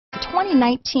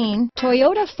2019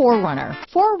 Toyota 4Runner.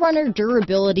 4Runner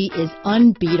durability is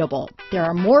unbeatable. There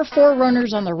are more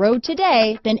 4Runners on the road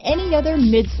today than any other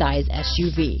midsize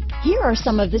SUV. Here are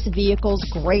some of this vehicle's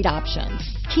great options: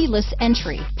 keyless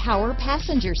entry, power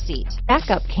passenger seat,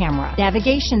 backup camera,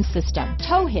 navigation system,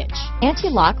 tow hitch,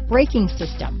 anti-lock braking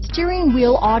system, steering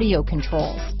wheel audio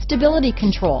controls, stability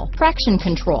control, traction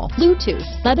control, Bluetooth,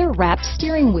 leather-wrapped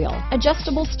steering wheel,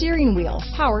 adjustable steering wheel,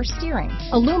 power steering,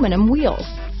 aluminum wheels,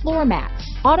 floor mats,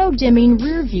 auto-dimming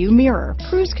rear-view mirror,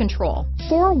 cruise control,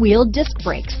 four-wheel disc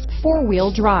brakes,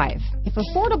 four-wheel drive. If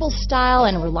affordable style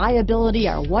and reliability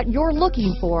are what you're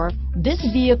looking for, this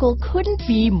vehicle couldn't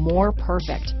be more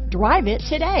perfect. Drive it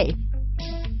today.